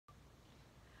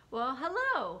Well,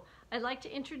 hello. I'd like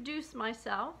to introduce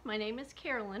myself. My name is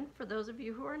Carolyn. For those of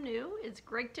you who are new, it's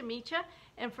great to meet you.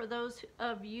 And for those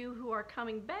of you who are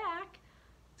coming back,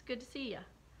 it's good to see you.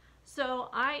 So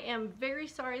I am very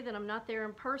sorry that I'm not there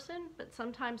in person, but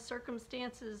sometimes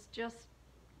circumstances just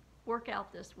work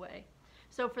out this way.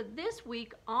 So for this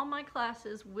week, all my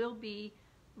classes will be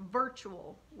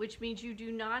virtual, which means you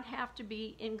do not have to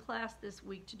be in class this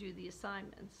week to do the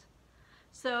assignments.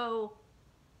 So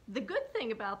the good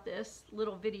thing about this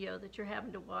little video that you're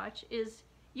having to watch is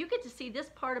you get to see this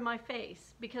part of my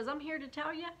face, because I'm here to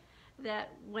tell you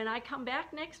that when I come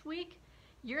back next week,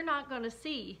 you're not going to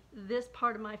see this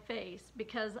part of my face,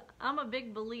 because I'm a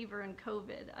big believer in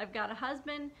COVID. I've got a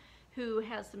husband who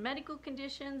has some medical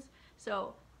conditions,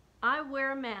 so I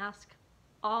wear a mask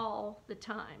all the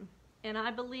time. And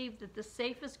I believe that the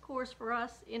safest course for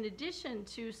us, in addition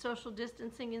to social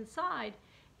distancing inside,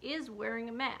 is wearing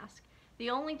a mask. The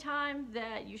only time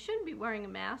that you shouldn't be wearing a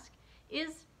mask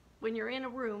is when you're in a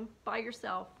room by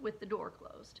yourself with the door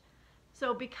closed.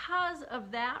 So because of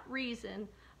that reason,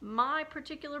 my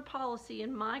particular policy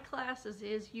in my classes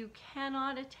is you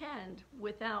cannot attend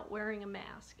without wearing a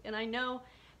mask. And I know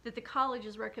that the college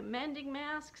is recommending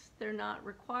masks, they're not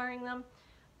requiring them,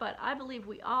 but I believe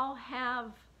we all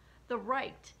have the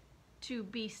right to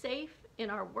be safe in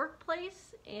our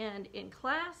workplace and in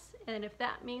class, and if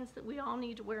that means that we all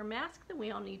need to wear a mask, then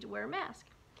we all need to wear a mask.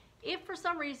 If for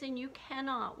some reason you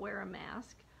cannot wear a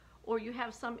mask or you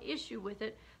have some issue with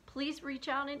it, please reach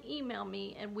out and email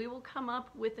me and we will come up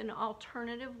with an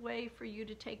alternative way for you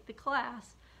to take the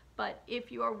class. But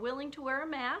if you are willing to wear a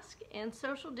mask and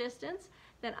social distance,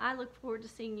 then I look forward to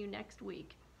seeing you next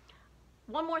week.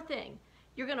 One more thing.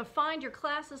 You're going to find your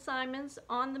class assignments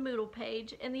on the Moodle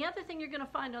page, and the other thing you're going to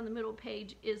find on the Moodle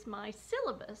page is my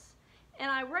syllabus, and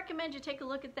I recommend you take a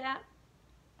look at that.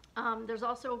 There's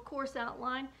also a course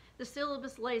outline. The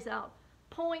syllabus lays out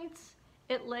points,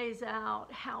 it lays out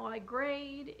how I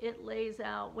grade, it lays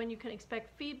out when you can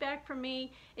expect feedback from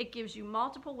me, it gives you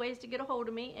multiple ways to get a hold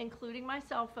of me, including my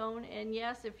cell phone, and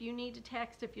yes, if you need to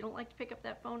text, if you don't like to pick up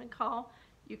that phone and call,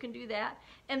 you can do that.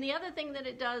 And the other thing that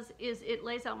it does is it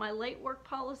lays out my late work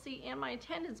policy and my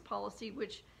attendance policy,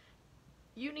 which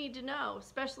you need to know,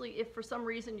 especially if for some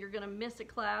reason you're going to miss a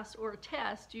class or a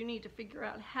test. You need to figure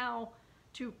out how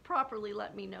to properly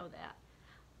let me know that.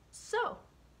 So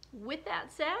with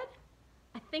that said,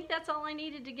 I think that's all I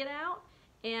needed to get out,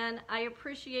 and I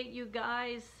appreciate you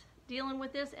guys dealing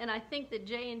with this, and I think that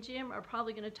Jay and Jim are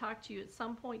probably going to talk to you at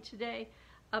some point today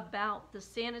about the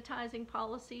sanitizing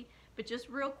policy. But just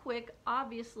real quick,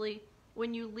 obviously,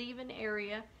 when you leave an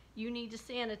area, you need to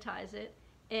sanitize it.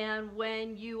 And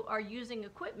when you are using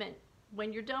equipment,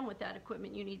 when you're done with that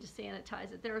equipment, you need to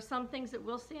sanitize it. There are some things that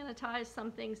we'll sanitize,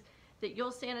 some things that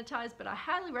you'll sanitize, but I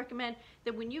highly recommend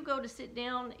that when you go to sit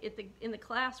down in the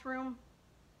classroom,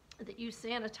 that you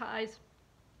sanitize.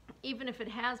 Even if it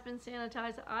has been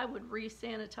sanitized, I would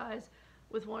re-sanitize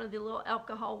with one of the little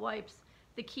alcohol wipes,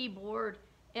 the keyboard,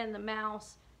 and the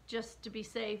mouse, just to be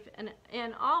safe.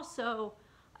 And also,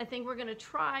 I think we're going to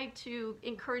try to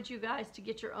encourage you guys to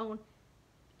get your own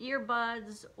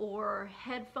earbuds or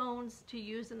headphones to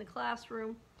use in the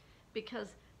classroom,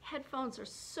 because headphones are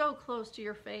so close to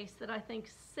your face that I think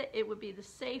it would be the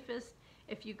safest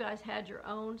if you guys had your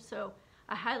own. So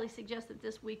I highly suggest that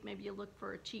this week maybe you look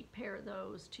for a cheap pair of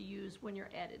those to use when you're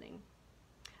editing.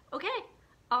 Okay,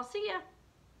 I'll see ya.